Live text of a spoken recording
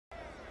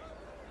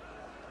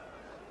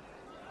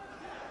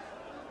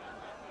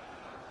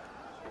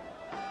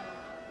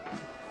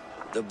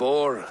The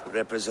boar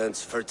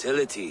represents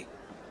fertility.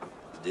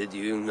 Did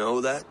you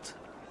know that?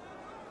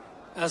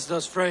 As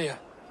does Freya.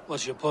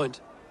 What's your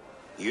point?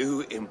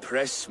 You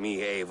impress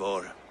me,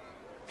 Eivor.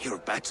 Your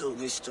battle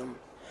wisdom,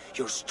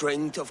 your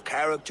strength of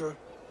character,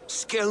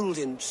 skilled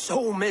in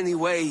so many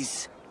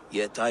ways.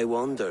 Yet I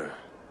wonder,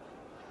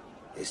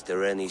 is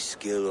there any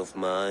skill of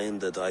mine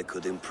that I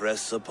could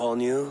impress upon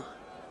you?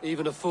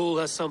 Even a fool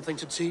has something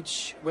to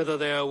teach, whether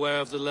they are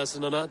aware of the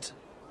lesson or not.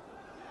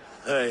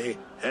 Hey.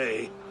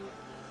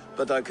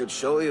 But I could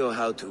show you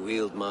how to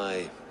wield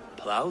my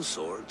plow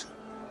sword.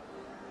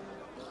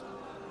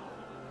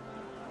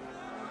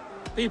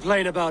 Be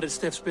plain about it,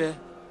 Stiffspear.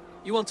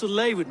 You want to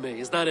lay with me,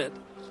 is that it?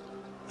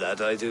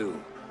 That I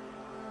do.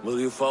 Will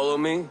you follow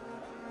me?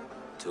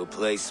 To a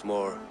place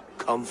more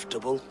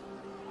comfortable?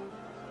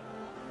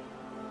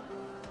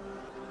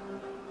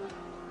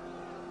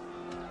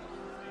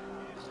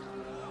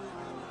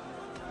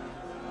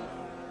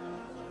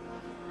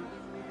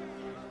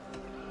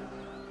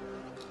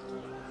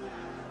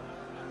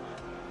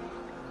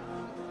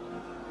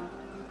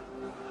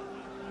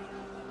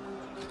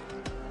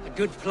 A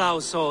good plow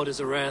sword is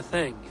a rare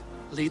thing.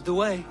 Lead the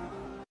way.